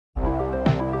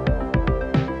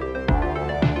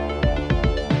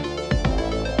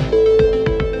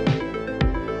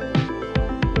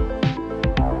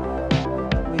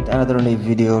another new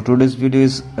video. Today's video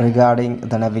is regarding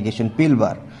the navigation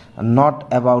toolbar,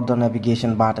 not about the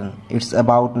navigation button. It's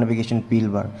about navigation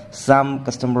toolbar. Some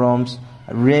custom ROMs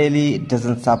really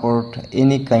doesn't support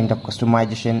any kind of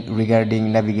customization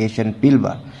regarding navigation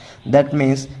toolbar. That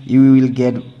means you will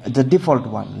get the default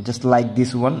one, just like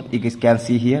this one. You guys can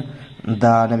see here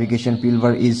the navigation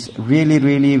toolbar is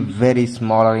really very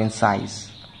smaller in size.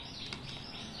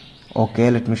 Okay,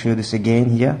 let me show you this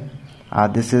again here.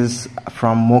 This is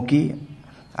from Moki.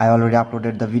 I already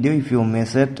uploaded the video. If you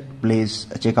miss it, please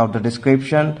check out the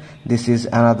description. This is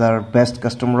another best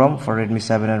custom ROM for Redmi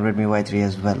 7 and Redmi Y3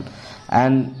 as well.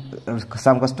 And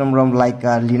some custom ROM like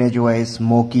Lineage OS,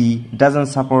 Moki doesn't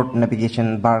support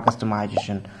navigation bar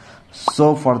customization.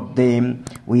 So for them,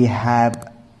 we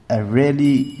have a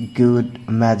really good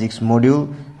magisk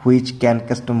module which can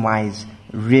customize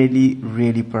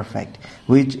really perfect,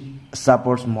 which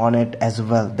supports Monet as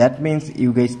well. That means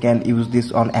you guys can use this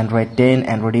on Android 10,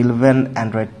 Android 11,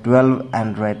 Android 12,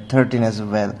 Android 13 as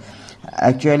well.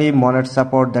 Actually, Monet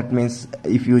support, that means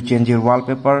if you change your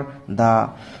wallpaper,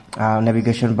 the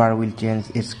navigation bar will change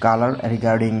its color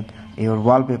regarding your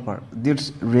wallpaper.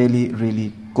 That's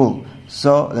really cool.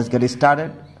 So let's get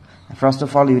started. First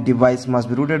of all, your device must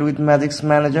be rooted with Magisk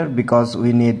Manager because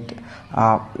we need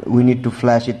to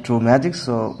flash it through Magisk,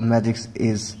 so Magisk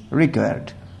is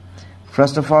required.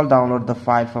 First of all, download the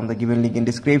file from the given link in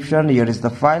description. Here is the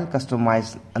file,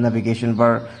 customize a navigation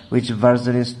bar, which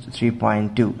version is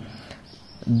 3.2.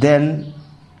 Then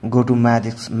go to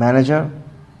Magisk Manager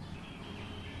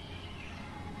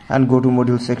and go to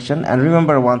module section. And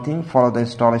remember one thing, follow the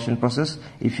installation process.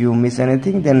 If you miss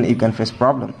anything, then you can face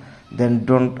problem. Then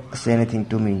don't say anything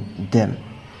to me then.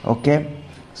 Okay,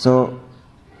 so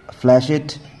flash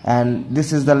it. And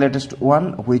this is the latest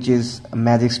one, which is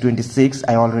Magisk 26.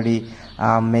 I already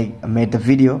made the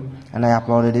video and I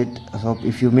uploaded it, so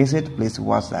if you miss it, please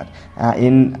watch that.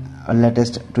 In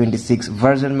latest 26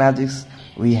 version Magisk,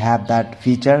 we have that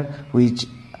feature which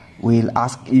will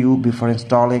ask you before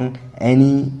installing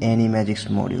any magisk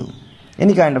module,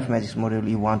 any kind of magisk module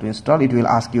you want to install. It will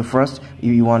ask you first if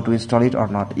you want to install it or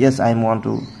not. Yes, I'm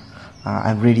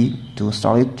ready to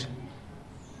install it.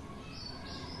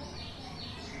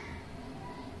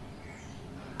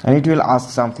 And it will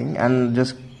ask something, and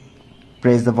just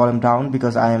press the volume down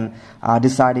because I am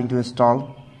deciding to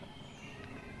install.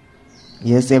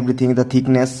 Yes, everything, the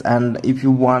thickness, and if you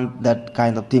want that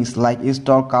kind of things like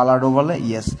install colored overlay,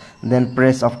 yes, then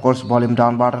press of course volume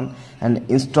down button and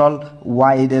install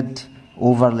wided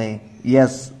overlay.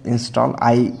 Yes, install.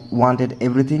 I wanted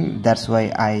everything, that's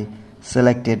why I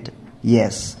selected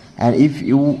yes. And if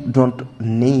you don't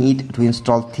need to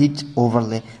install thick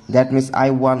overlay, that means I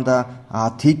want the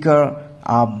thicker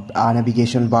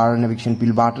navigation bar, navigation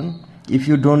wheel button. If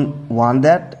you don't want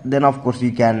that, then of course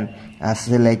you can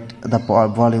select the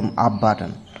volume up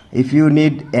button. If you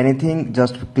need anything,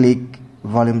 just click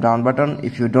volume down button.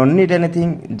 If you don't need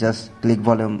anything, just click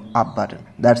volume up button.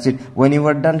 That's it. When you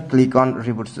are done, click on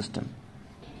reboot system.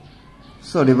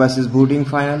 So device is booting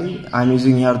finally. I'm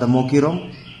using here the Moki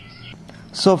ROM.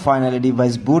 So finally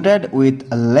device booted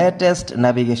with latest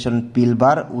navigation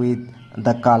toolbar with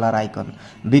the color icon,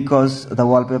 because the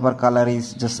wallpaper color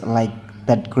is just like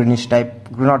that greenish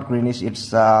type, not greenish,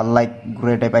 it's like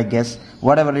gray type, I guess.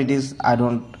 Whatever it is, I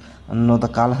don't know the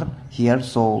color here,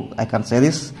 so I can say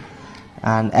this.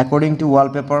 And according to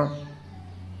wallpaper,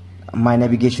 my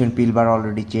navigation toolbar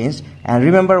already changed. And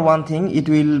remember one thing, it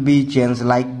will be changed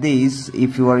like this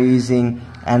if you are using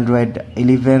Android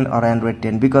 11 or Android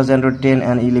 10, because Android 10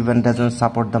 and 11 doesn't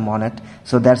support the Monet,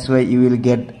 so that's why you will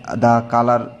get the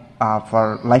color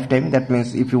for lifetime. That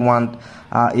means if you want,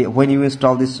 when you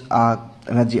install this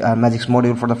magisk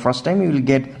module for the first time, you will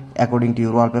get according to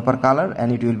your wallpaper color,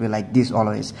 and it will be like this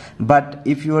always. But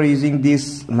if you are using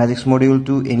this magisk module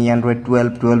to any Android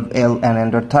 12, 12L and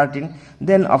Android 13,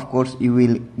 then of course you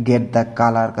will get the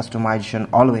color customization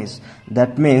always.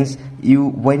 That means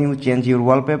when you change your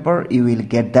wallpaper, you will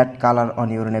get that color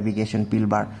on your navigation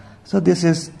toolbar. So this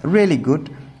is really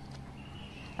good.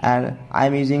 And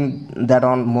I'm using that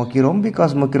on Moki ROM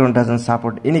because Moki ROM doesn't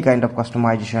support any kind of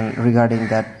customization regarding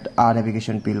that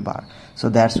navigation toolbar. So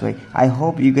that's why I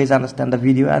hope you guys understand the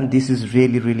video, and this is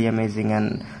really amazing,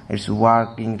 and it's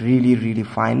working really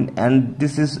fine. And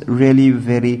this is really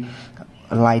very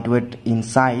lightweight in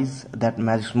size, that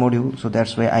magisk module, so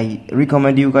that's why I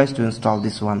recommend you guys to install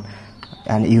this one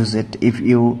and use it if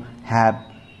you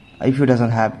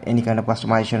doesn't have any kind of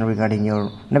customization regarding your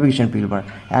navigation toolbar.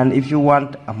 And if you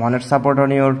want a Monet support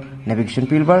on your navigation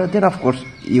toolbar, then of course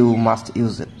you must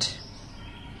use it.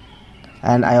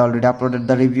 and I already uploaded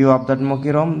the review of that Moki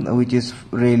ROM, which is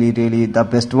really the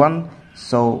best one.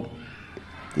 So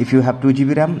if you have 2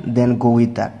 GB RAM, then go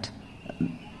with that.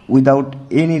 Without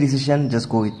any decision, just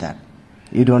go with that.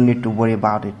 You don't need to worry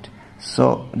about it.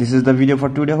 So this is the video for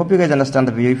today. Hope you guys understand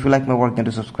the video. If you like my work, then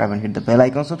to subscribe and hit the bell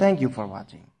icon. So thank you for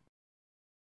watching.